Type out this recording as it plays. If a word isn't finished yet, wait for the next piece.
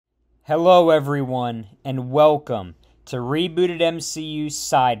Hello everyone, and welcome to Rebooted MCU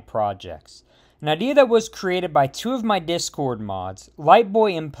Side Projects, an idea that was created by two of my Discord mods,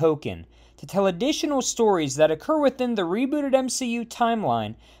 Lightboy and Pokin, to tell additional stories that occur within the Rebooted MCU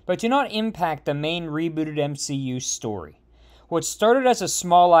timeline, but do not impact the main Rebooted MCU story. What started as a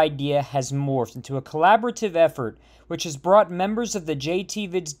small idea has morphed into a collaborative effort which has brought members of the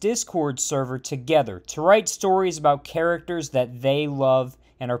JTVids Discord server together to write stories about characters that they love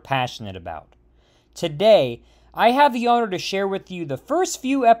and are passionate about. Today, I have the honor to share with you the first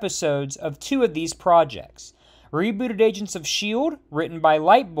few episodes of two of these projects, Rebooted Agents of S.H.I.E.L.D., written by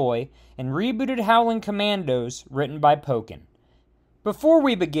Lightboy, and Rebooted Howling Commandos, written by Pokin. Before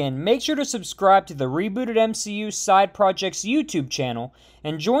we begin, make sure to subscribe to the Rebooted MCU Side Projects YouTube channel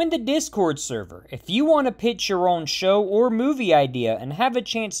and join the Discord server if you want to pitch your own show or movie idea and have a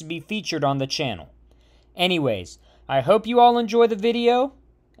chance to be featured on the channel. Anyways, I hope you all enjoy the video,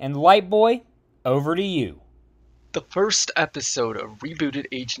 and Lightboy, over to you. The first episode of Rebooted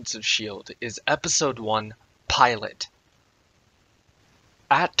Agents of S.H.I.E.L.D. is Episode 1, Pilot.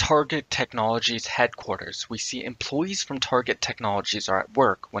 At Target Technologies headquarters, we see employees from Target Technologies are at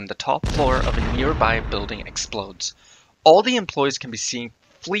work when the top floor of a nearby building explodes. All the employees can be seen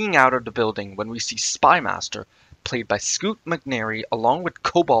fleeing out of the building when we see Spymaster, played by Scoot McNairy, along with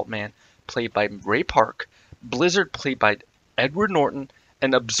Cobalt Man, played by Ray Park, Blizzard, played by Edward Norton,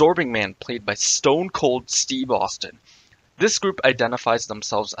 and Absorbing Man, played by Stone Cold Steve Austin. This group identifies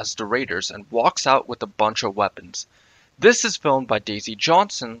themselves as the Raiders and walks out with a bunch of weapons. This is filmed by Daisy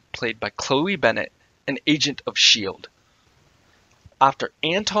Johnson, played by Chloe Bennett, an agent of S.H.I.E.L.D. After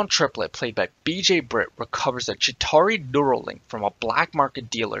Anton Triplett, played by BJ Britt, recovers a Chitauri Neuralink from a black market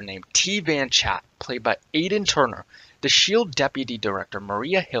dealer named T. Van Chat, played by Aidan Turner, the S.H.I.E.L.D. Deputy Director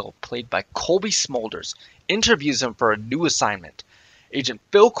Maria Hill, played by Colby Smulders, interviews him for a new assignment. Agent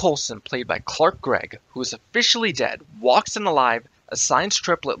Phil Coulson, played by Clark Gregg, who is officially dead, walks in alive, assigns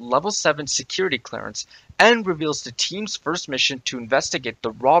Triplett level 7 security clearance, and reveals the team's first mission to investigate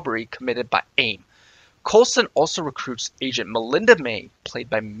the robbery committed by AIM. Coulson also recruits Agent Melinda May, played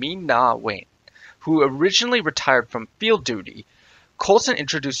by Min-Na Wen, who originally retired from field duty. Coulson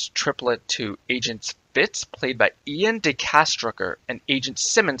introduced Triplett to Agents Fitz, played by Ian DeCastrucker, and Agent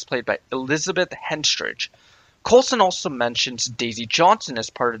Simmons, played by Elizabeth Henstridge. Coulson also mentions Daisy Johnson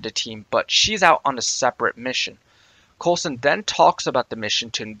as part of the team, but she's out on a separate mission. Coulson then talks about the mission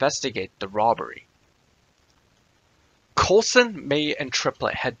to investigate the robbery. Coulson, May, and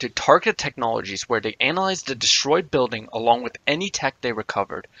Triplett head to Target Technologies where they analyze the destroyed building along with any tech they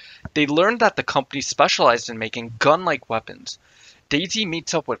recovered. They learn that the company specialized in making gun-like weapons. Daisy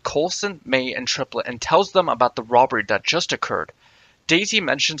meets up with Coulson, May, and Triplett and tells them about the robbery that just occurred. Daisy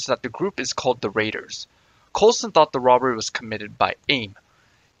mentions that the group is called the Raiders. Coulson thought the robbery was committed by AIM.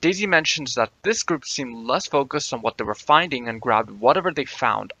 Daisy mentions that this group seemed less focused on what they were finding and grabbed whatever they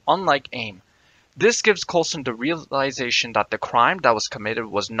found, unlike AIM. This gives Coulson the realization that the crime that was committed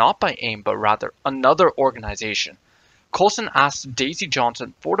was not by AIM but rather another organization. Coulson asks Daisy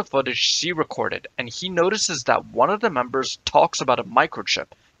Johnson for the footage she recorded, and he notices that one of the members talks about a microchip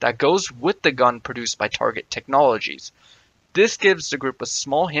that goes with the gun produced by Target Technologies. This gives the group a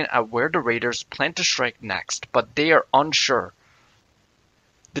small hint at where the Raiders plan to strike next, but they are unsure.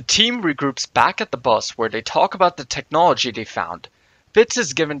 The team regroups back at the bus where they talk about the technology they found. Fitz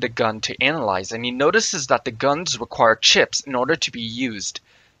is given the gun to analyze, and he notices that the guns require chips in order to be used.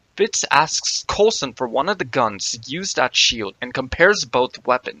 Fitz asks Coulson for one of the guns used at S.H.I.E.L.D. and compares both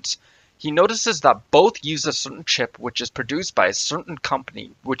weapons. He notices that both use a certain chip which is produced by a certain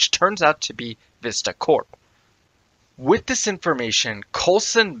company, which turns out to be Vista Corp. With this information,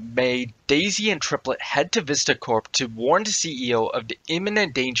 Coulson, May, Daisy, and Triplett head to Vista Corp to warn the CEO of the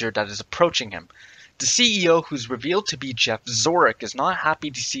imminent danger that is approaching him. The CEO, who's revealed to be Jeff Zorick, is not happy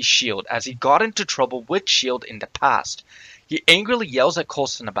to see S.H.I.E.L.D. as he got into trouble with S.H.I.E.L.D. in the past. He angrily yells at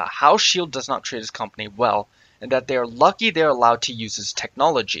Coulson about how S.H.I.E.L.D. does not treat his company well, and that they are lucky they are allowed to use his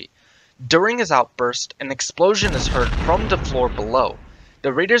technology. During his outburst, an explosion is heard from the floor below.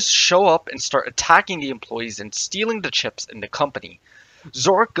 The Raiders show up and start attacking the employees and stealing the chips in the company.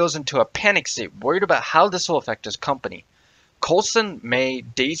 Zorick goes into a panic state, worried about how this will affect his company. Coulson, May,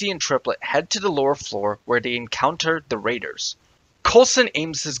 Daisy, and Triplett head to the lower floor where they encounter the Raiders. Coulson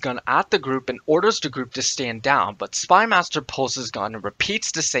aims his gun at the group and orders the group to stand down, but Spymaster pulls his gun and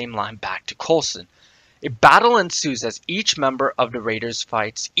repeats the same line back to Coulson. A battle ensues as each member of the Raiders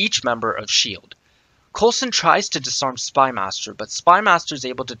fights each member of S.H.I.E.L.D. Coulson tries to disarm Spymaster, but Spymaster is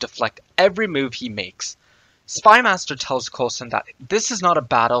able to deflect every move he makes. Spymaster tells Coulson that this is not a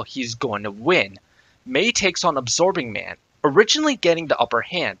battle he's going to win. May takes on Absorbing Man, originally getting the upper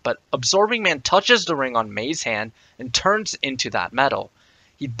hand, but Absorbing Man touches the ring on May's hand and turns into that metal.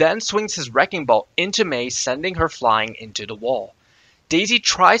 He then swings his wrecking ball into May, sending her flying into the wall. Daisy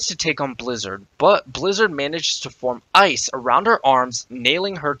tries to take on Blizzard, but Blizzard manages to form ice around her arms,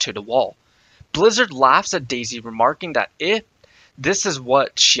 nailing her to the wall. Blizzard laughs at Daisy, remarking that if this is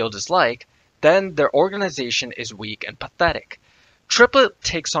what S.H.I.E.L.D. is like, then their organization is weak and pathetic. Triplet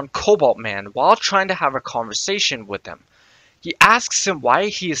takes on Cobalt Man while trying to have a conversation with him. He asks him why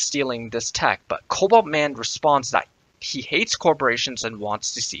he is stealing this tech, but Cobalt Man responds that he hates corporations and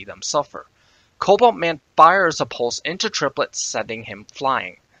wants to see them suffer. Cobalt Man fires a pulse into Triplet, sending him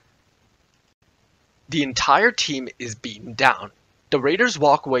flying. The entire team is beaten down. The Raiders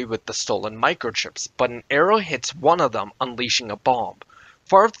walk away with the stolen microchips, but an arrow hits one of them, unleashing a bomb.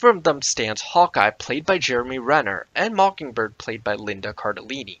 Far from them stands Hawkeye, played by Jeremy Renner, and Mockingbird, played by Linda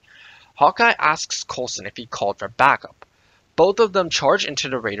Cardellini. Hawkeye asks Coulson if he called for backup. Both of them charge into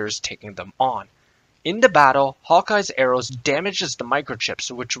the Raiders, taking them on. In the battle, Hawkeye's arrows damages the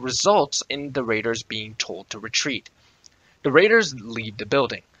microchips, which results in the Raiders being told to retreat. The Raiders leave the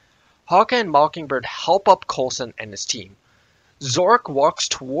building. Hawkeye and Mockingbird help up Coulson and his team. Zorak walks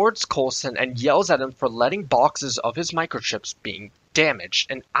towards Coulson and yells at him for letting boxes of his microchips being damaged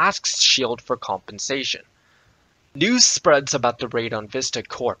and asks S.H.I.E.L.D. for compensation. News spreads about the raid on Vista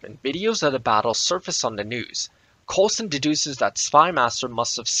Corp and videos of the battle surface on the news. Coulson deduces that Spymaster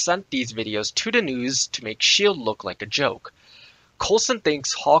must have sent these videos to the news to make S.H.I.E.L.D. look like a joke. Coulson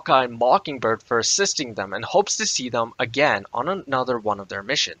thanks Hawkeye and Mockingbird for assisting them and hopes to see them again on another one of their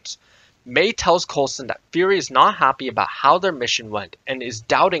missions. May tells Coulson that Fury is not happy about how their mission went and is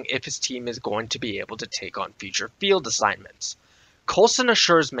doubting if his team is going to be able to take on future field assignments. Coulson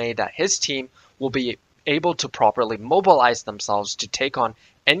assures May that his team will be able to properly mobilize themselves to take on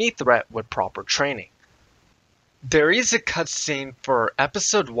any threat with proper training. There is a cutscene for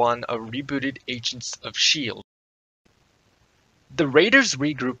Episode 1 of Rebooted Agents of S.H.I.E.L.D. The Raiders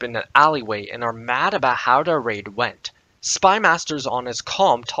regroup in an alleyway and are mad about how their raid went. Spymaster's on his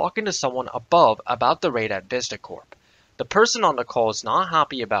comm talking to someone above about the raid at VistaCorp. The person on the call is not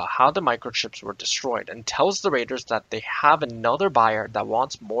happy about how the microchips were destroyed and tells the Raiders that they have another buyer that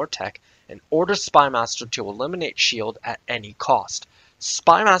wants more tech and orders Spymaster to eliminate S.H.I.E.L.D. at any cost.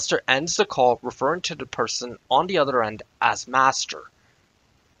 Spymaster ends the call, referring to the person on the other end as Master.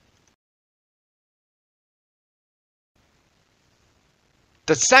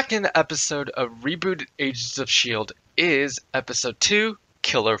 The second episode of Rebooted Agents of S.H.I.E.L.D. is Episode 2,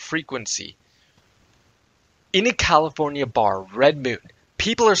 Killer Frequency. In a California bar, Red Moon,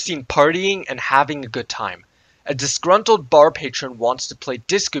 people are seen partying and having a good time. A disgruntled bar patron wants to play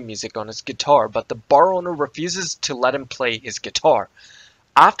disco music on his guitar, but the bar owner refuses to let him play his guitar.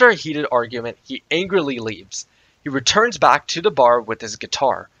 After a heated argument, he angrily leaves. He returns back to the bar with his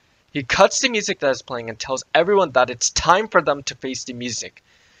guitar. He cuts the music that is playing and tells everyone that it's time for them to face the music.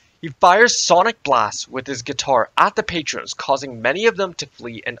 He fires sonic blasts with his guitar at the patrons, causing many of them to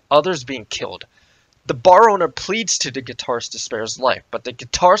flee and others being killed. The bar owner pleads to the guitarist to spare his life, but the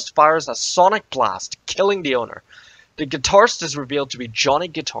guitarist fires a sonic blast, killing the owner. The guitarist is revealed to be Johnny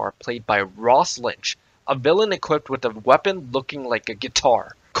Guitar, played by Ross Lynch, a villain equipped with a weapon looking like a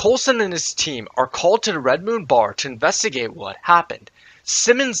guitar. Coulson and his team are called to the Red Moon bar to investigate what happened.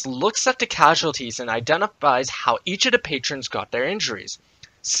 Simmons looks at the casualties and identifies how each of the patrons got their injuries.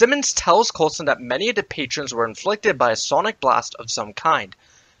 Simmons tells Coulson that many of the patrons were inflicted by a sonic blast of some kind.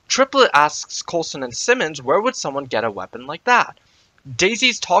 Triplet asks Coulson and Simmons where would someone get a weapon like that.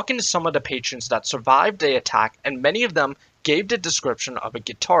 Daisy's talking to some of the patrons that survived the attack, and many of them gave the description of a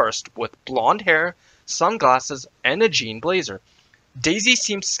guitarist with blonde hair, sunglasses, and a jean blazer. Daisy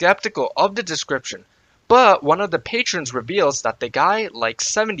seems skeptical of the description, but one of the patrons reveals that the guy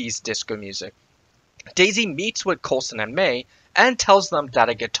likes 70s disco music. Daisy meets with Coulson and May and tells them that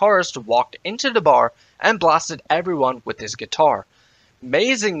a guitarist walked into the bar and blasted everyone with his guitar. May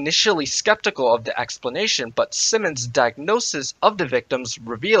is initially skeptical of the explanation, but Simmons' diagnosis of the victims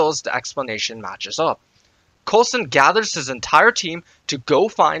reveals the explanation matches up. Coulson gathers his entire team to go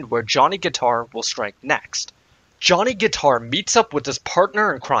find where Johnny Guitar will strike next. Johnny Guitar meets up with his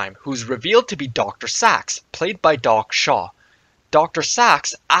partner in crime, who's revealed to be Dr. Sachs, played by Doc Shaw. Dr.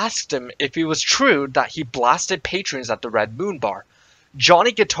 Sachs asked him if it was true that he blasted patrons at the Red Moon bar.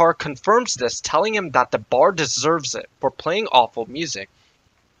 Johnny Guitar confirms this, telling him that the bar deserves it for playing awful music.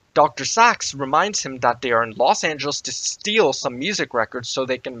 Dr. Sachs reminds him that they are in Los Angeles to steal some music records so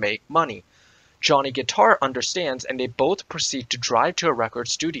they can make money. Johnny Guitar understands, and they both proceed to drive to a record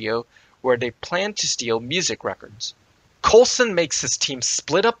studio where they plan to steal music records. Coulson makes his team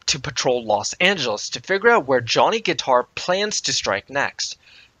split up to patrol Los Angeles to figure out where Johnny Guitar plans to strike next.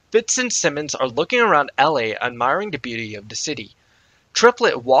 Fitz and Simmons are looking around LA, admiring the beauty of the city.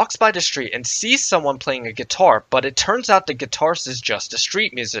 Triplet walks by the street and sees someone playing a guitar, but it turns out the guitarist is just a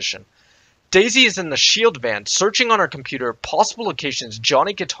street musician. Daisy is in the SHIELD van, searching on her computer possible locations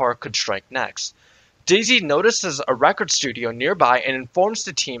Johnny Guitar could strike next. Daisy notices a record studio nearby and informs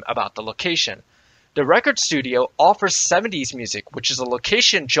the team about the location. The record studio offers 70s music, which is a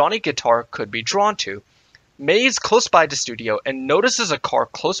location Johnny Guitar could be drawn to. May is close by the studio and notices a car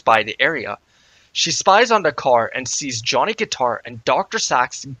close by the area. She spies on the car and sees Johnny Guitar and Dr.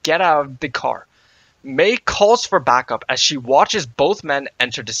 Sax get out of the car. May calls for backup as she watches both men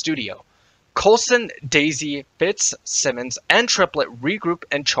enter the studio. Coulson, Daisy, Fitz, Simmons, and Triplet regroup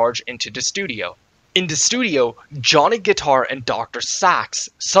and charge into the studio. In the studio, Johnny Guitar and Dr. Sax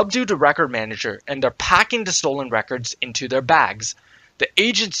subdue the record manager and are packing the stolen records into their bags. The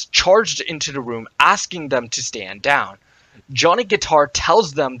agents charged into the room asking them to stand down. Johnny Guitar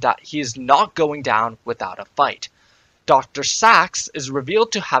tells them that he is not going down without a fight. Dr. Sax is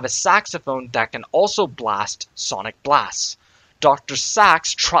revealed to have a saxophone that can also blast sonic blasts. Dr.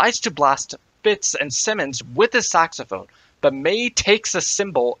 Sax tries to blast Fitz and Simmons with his saxophone, but May takes a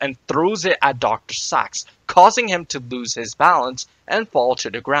cymbal and throws it at Dr. Sax, causing him to lose his balance and fall to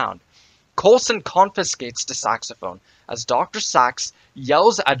the ground. Coulson confiscates the saxophone as Dr. Sax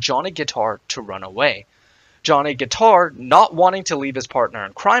yells at Johnny Guitar to run away. Johnny Guitar, not wanting to leave his partner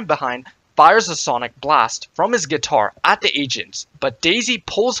in crime behind, fires a sonic blast from his guitar at the agents, but Daisy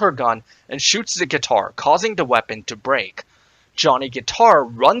pulls her gun and shoots the guitar, causing the weapon to break. Johnny Guitar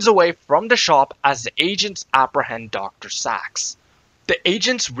runs away from the shop as the agents apprehend Dr. Sax. The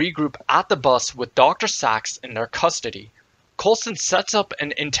agents regroup at the bus with Dr. Sax in their custody. Coulson sets up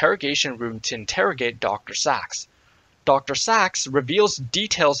an interrogation room to interrogate Dr. Sax. Dr. Sax reveals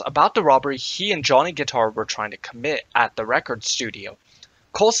details about the robbery he and Johnny Guitar were trying to commit at the record studio.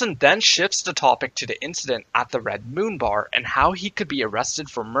 Coulson then shifts the topic to the incident at the Red Moon Bar and how he could be arrested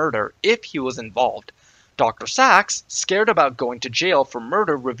for murder if he was involved. Dr. Sax, scared about going to jail for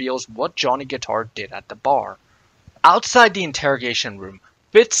murder, reveals what Johnny Guitar did at the bar. Outside the interrogation room,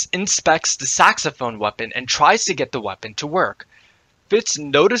 Fitz inspects the saxophone weapon and tries to get the weapon to work. Fitz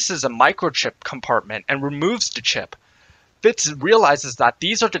notices a microchip compartment and removes the chip. Fitz realizes that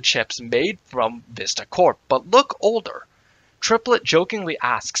these are the chips made from Vista Corp, but look older. Triplet jokingly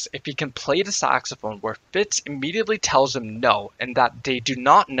asks if he can play the saxophone, where Fitz immediately tells him no, and that they do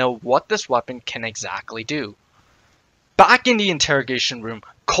not know what this weapon can exactly do. Back in the interrogation room,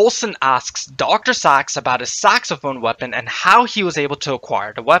 Coulson asks Dr. Sax about his saxophone weapon and how he was able to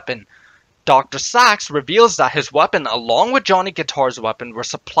acquire the weapon. Dr. Sax reveals that his weapon, along with Johnny Guitar's weapon, were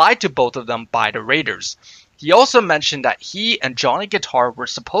supplied to both of them by the Raiders. He also mentioned that he and Johnny Guitar were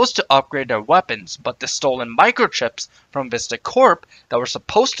supposed to upgrade their weapons, but the stolen microchips from Vista Corp that were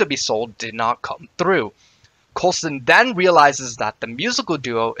supposed to be sold did not come through. Coulson then realizes that the musical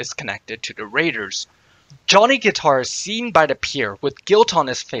duo is connected to the Raiders. Johnny Guitar is seen by the pier with guilt on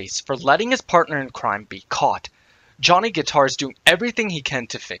his face for letting his partner in crime be caught. Johnny Guitar is doing everything he can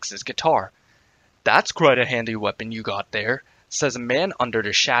to fix his guitar. "That's quite a handy weapon you got there," says a man under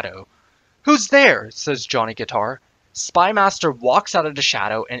the shadow. "Who's there?" says Johnny Guitar. Spymaster walks out of the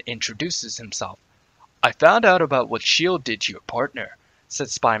shadow and introduces himself. "I found out about what SHIELD did to your partner," said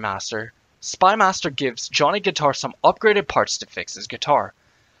Spymaster. Spymaster gives Johnny Guitar some upgraded parts to fix his guitar.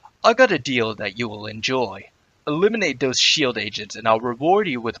 "I got a deal that you will enjoy. Eliminate those SHIELD agents and I'll reward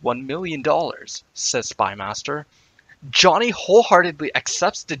you with $1 million, says Spymaster. Johnny wholeheartedly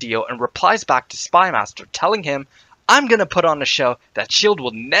accepts the deal and replies back to Spymaster, telling him, "I'm gonna put on a show that SHIELD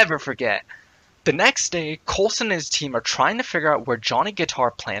will never forget." The next day, Coulson and his team are trying to figure out where Johnny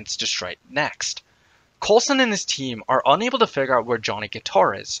Guitar plans to strike next. Coulson and his team are unable to figure out where Johnny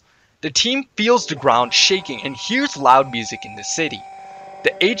Guitar is. The team feels the ground shaking and hears loud music in the city.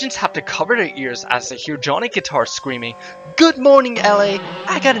 The agents have to cover their ears as they hear Johnny Guitar screaming, "Good morning, LA!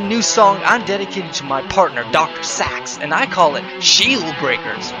 I got a new song I'm dedicating to my partner, Dr. Sax, and I call it Shield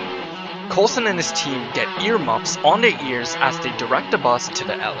Breakers." Coulson and his team get earmuffs on their ears as they direct the bus to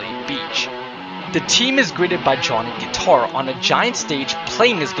the LA beach. The team is greeted by Johnny Guitar on a giant stage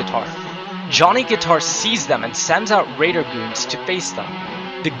playing his guitar. Johnny Guitar sees them and sends out Raider goons to face them.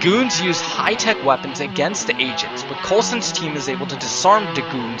 The goons use high-tech weapons against the agents, but Coulson's team is able to disarm the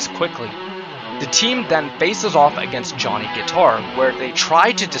goons quickly. The team then faces off against Johnny Guitar, where they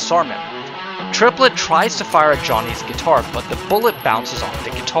try to disarm him. Triplet tries to fire at Johnny's guitar, but the bullet bounces off the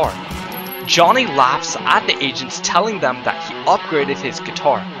guitar. Johnny laughs at the agents, telling them that he upgraded his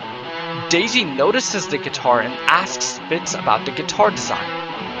guitar. Daisy notices the guitar and asks Fitz about the guitar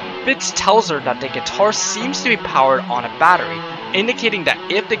design. Fitz tells her that the guitar seems to be powered on a battery, indicating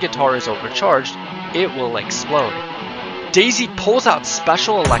that if the guitar is overcharged, it will explode. Daisy pulls out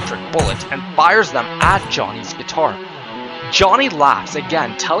special electric bullets and fires them at Johnny's guitar. Johnny laughs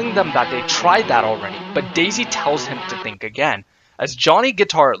again, telling them that they tried that already, but Daisy tells him to think again, as Johnny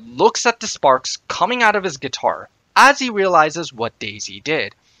Guitar looks at the sparks coming out of his guitar as he realizes what Daisy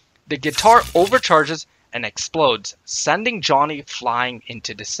did. The guitar overcharges and explodes, sending Johnny flying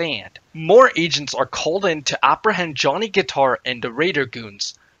into the sand. More agents are called in to apprehend Johnny Guitar and the Raider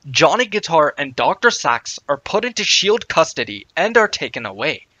goons. Johnny Guitar and Dr. Sax are put into S.H.I.E.L.D. custody and are taken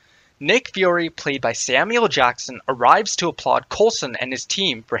away. Nick Fury, played by Samuel Jackson, arrives to applaud Coulson and his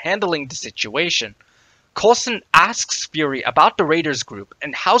team for handling the situation. Coulson asks Fury about the Raiders group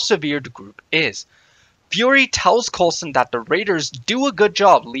and how severe the group is. Fury tells Coulson that the Raiders do a good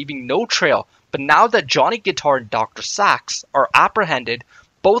job leaving no trail, but now that Johnny Guitar and Dr. Sax are apprehended,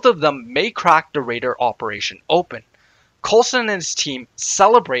 both of them may crack the Raider operation open. Coulson and his team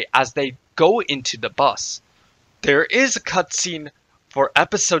celebrate as they go into the bus. There is a cutscene for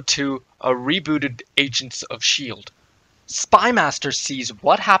Episode 2 of Rebooted Agents of S.H.I.E.L.D. Spymaster sees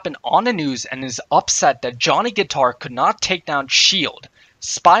what happened on the news and is upset that Johnny Guitar could not take down S.H.I.E.L.D.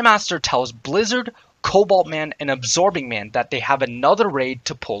 Spymaster tells Blizzard, Cobalt Man, and Absorbing Man that they have another raid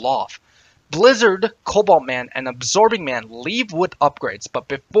to pull off. Blizzard, Cobalt Man, and Absorbing Man leave with upgrades, but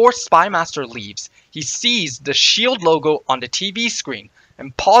before Spymaster leaves, he sees the S.H.I.E.L.D. logo on the TV screen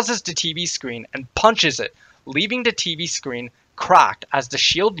and pauses the TV screen and punches it, leaving the TV screen cracked as the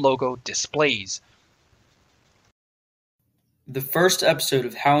S.H.I.E.L.D. logo displays. The first episode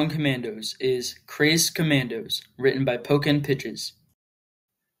of Howling Commandos is Crazed Commandos, written by Poken Pitches.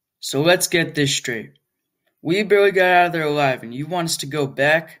 So let's get this straight. We barely got out of there alive, and you want us to go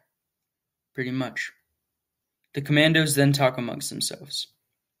back? Pretty much. The Commandos then talk amongst themselves.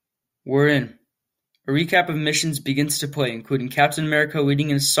 We're in. A recap of missions begins to play, including Captain America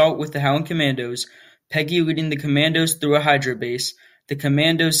leading an assault with the Howling Commandos, Peggy leading the Commandos through a Hydra base, the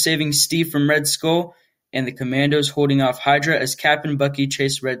Commandos saving Steve from Red Skull, and the Commandos holding off Hydra as Cap and Bucky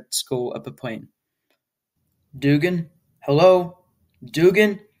chase Red Skull up a plane. Dugan? Hello?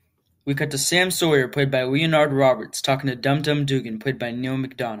 Dugan? We cut to Sam Sawyer, played by Leonard Roberts, talking to Dum Dum Dugan, played by Neil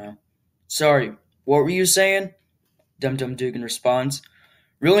McDonough. Sorry, what were you saying? Dum Dum Dugan responds.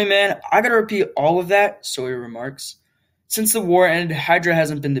 Really, man? I gotta repeat all of that? Sawyer remarks. Since the war ended, Hydra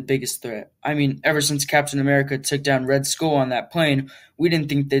hasn't been the biggest threat. I mean, ever since Captain America took down Red Skull on that plane, we didn't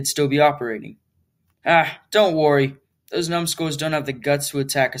think they'd still be operating. Don't worry. Those numbskulls don't have the guts to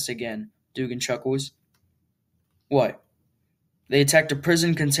attack us again, Dugan chuckles. What? They attacked a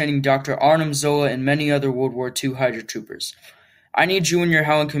prison containing Dr. Arnim Zola and many other World War II Hydra troopers. I need you and your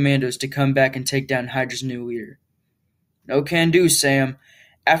Howling Commandos to come back and take down Hydra's new leader. No can do, Sam.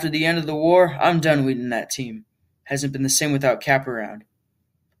 After the end of the war, I'm done leading that team. Hasn't been the same without Cap around.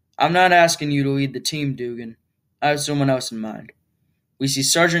 I'm not asking you to lead the team, Dugan. I have someone else in mind. We see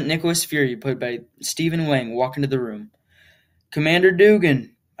Sergeant Nicholas Fury, played by Stephen Lang, walk into the room. Commander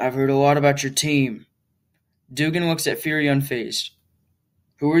Dugan, I've heard a lot about your team. Dugan looks at Fury unfazed.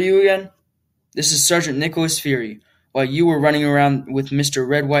 Who are you again? This is Sergeant Nicholas Fury. While you were running around with Mr.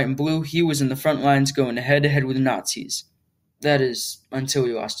 Red, White, and Blue, he was in the front lines going head-to-head with Nazis. That is, until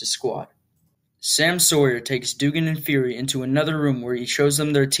he lost his squad. Sam Sawyer takes Dugan and Fury into another room where he shows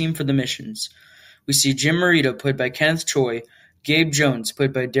them their team for the missions. We see Jim Morita, played by Kenneth Choi, Gabe Jones,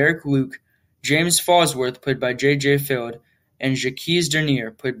 played by Derek Luke, James Fosworth, played by J.J. Field, and Jacques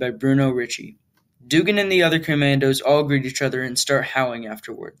Dernier, played by Bruno Ricci. Dugan and the other commandos all greet each other and start howling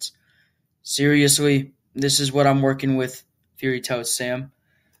afterwards. Seriously, this is what I'm working with, Fury tells Sam.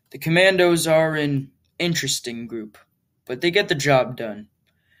 The commandos are an interesting group, but they get the job done.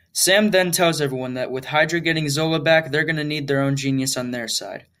 Sam then tells everyone that with Hydra getting Zola back, they're going to need their own genius on their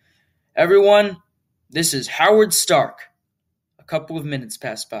side. Everyone, this is Howard Stark. A couple of minutes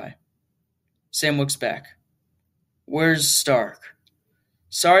pass by. Sam looks back. Where's Stark?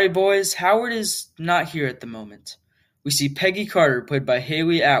 Sorry, boys, Howard is not here at the moment. We see Peggy Carter, played by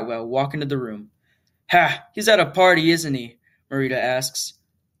Haley Atwell, walk into the room. He's at a party, isn't he? Morita asks.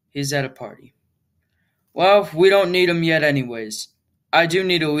 He's at a party. Well, we don't need him yet anyways. I do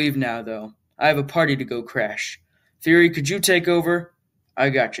need to leave now, though. I have a party to go crash. Fury, could you take over? I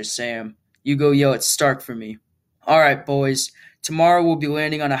got you, Sam. You go yell at Stark for me. All right, boys. Tomorrow we'll be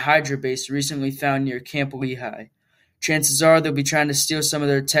landing on a Hydra base recently found near Camp Lehigh. Chances are they'll be trying to steal some of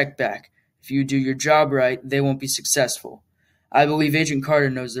their tech back. If you do your job right, they won't be successful. I believe Agent Carter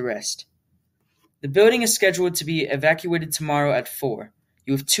knows the rest. The building is scheduled to be evacuated tomorrow at 4.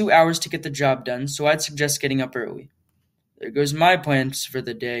 You have 2 hours to get the job done, so I'd suggest getting up early. There goes my plans for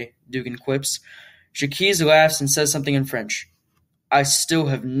the day, Dugan quips. Jacques laughs and says something in French. I still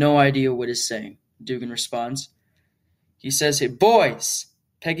have no idea what he's saying, Dugan responds. He says, hey, boys!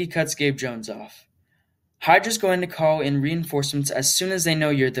 Peggy cuts Gabe Jones off. Hydra's going to call in reinforcements as soon as they know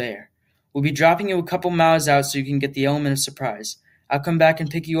you're there. We'll be dropping you a couple miles out so you can get the element of surprise. I'll come back and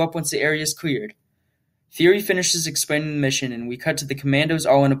pick you up once the area is cleared. Fury finishes explaining the mission, and we cut to the Commandos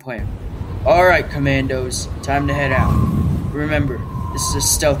all in a plan. All right, Commandos, time to head out. Remember, this is a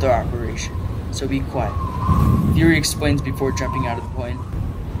stealth operation, so be quiet. Fury explains before jumping out of the plane.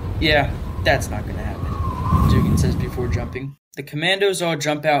 Yeah, that's not going to happen, Dugan says before jumping. The Commandos all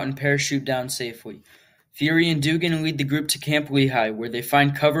jump out and parachute down safely. Fury and Dugan lead the group to Camp Lehigh, where they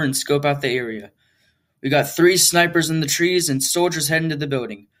find cover and scope out the area. We got 3 snipers in the trees and soldiers heading to the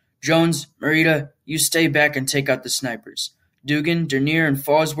building. Jones, Marita, you stay back and take out the snipers. Dugan, Dernier, and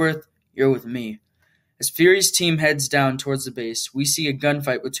Fallsworth, you're with me. As Fury's team heads down towards the base, we see a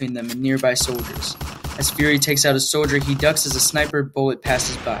gunfight between them and nearby soldiers. As Fury takes out a soldier, he ducks as a sniper bullet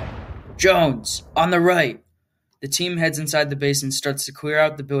passes by. Jones, on the right! The team heads inside the base and starts to clear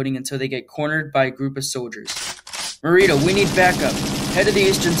out the building until they get cornered by a group of soldiers. Marita, we need backup. Head to the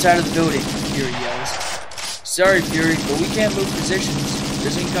eastern side of the building, Fury yells. Sorry, Fury, but we can't move positions.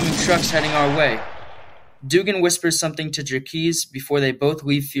 There's incoming trucks heading our way. Dugan whispers something to Jacques before they both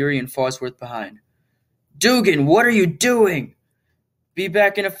leave Fury and Fallsworth behind. Dugan, what are you doing? Be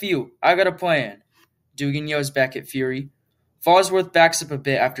back in a few. I got a plan. Dugan yells back at Fury. Fallsworth backs up a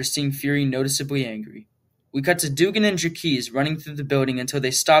bit after seeing Fury noticeably angry. We cut to Dugan and Jacques running through the building until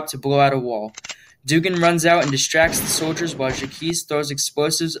they stop to blow out a wall. Dugan runs out and distracts the soldiers while Jacques throws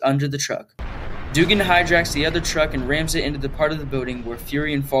explosives under the truck. Dugan hijacks the other truck and rams it into the part of the building where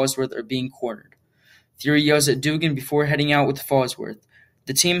Fury and Fallsworth are being cornered. Fury yells at Dugan before heading out with Fallsworth.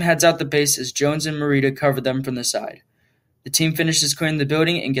 The team heads out the base as Jones and Marita cover them from the side. The team finishes clearing the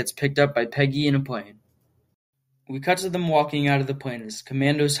building and gets picked up by Peggy in a plane. We cut to them walking out of the plane as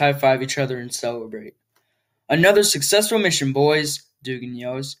Commandos high-five each other and celebrate. Another successful mission, boys, Dugan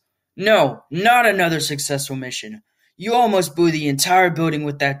yells. No, not another successful mission. You almost blew the entire building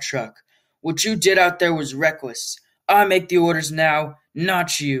with that truck. What you did out there was reckless. I make the orders now,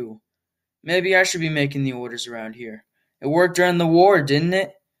 not you. Maybe I should be making the orders around here. It worked during the war, didn't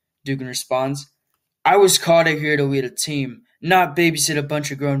it? Dugan responds. I was called out here to lead a team, not babysit a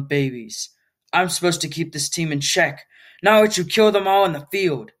bunch of grown babies. I'm supposed to keep this team in check, not let you kill them all in the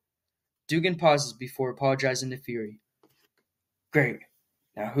field. Dugan pauses before apologizing to Fury. Great.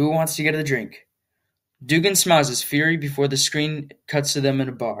 Now who wants to get a drink? Dugan smiles as Fury before the screen cuts to them in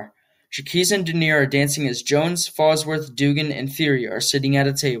a bar. Jacques and Dernier are dancing as Jones, Fallsworth, Dugan, and Fury are sitting at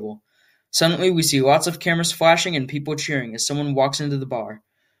a table. Suddenly, we see lots of cameras flashing and people cheering as someone walks into the bar.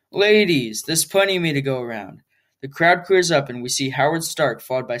 Ladies, there's plenty of me to go around. The crowd clears up and we see Howard Stark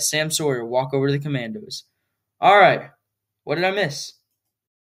followed by Sam Sawyer walk over to the Commandos. All right, what did I miss?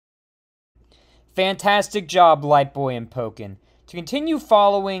 Fantastic job, Lightboy and Pokin. To continue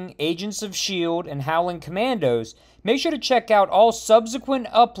following Agents of S.H.I.E.L.D. and Howling Commandos, make sure to check out all subsequent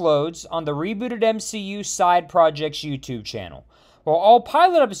uploads on the Rebooted MCU Side Projects YouTube channel. While all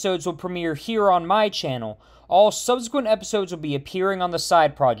pilot episodes will premiere here on my channel, all subsequent episodes will be appearing on the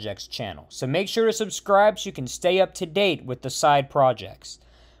Side Projects channel, so make sure to subscribe so you can stay up to date with the side projects.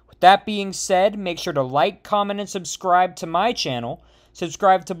 With that being said, make sure to like, comment, and subscribe to my channel,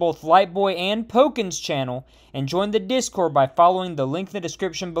 subscribe to both Lightboy and Pokin's channel, and join the Discord by following the link in the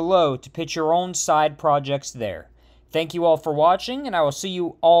description below to pitch your own side projects there. Thank you all for watching, and I will see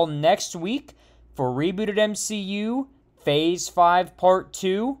you all next week for Rebooted MCU Phase 5 Part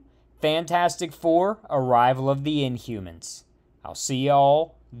 2, Fantastic Four, Arrival of the Inhumans. I'll see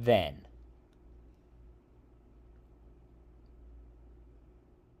y'all then.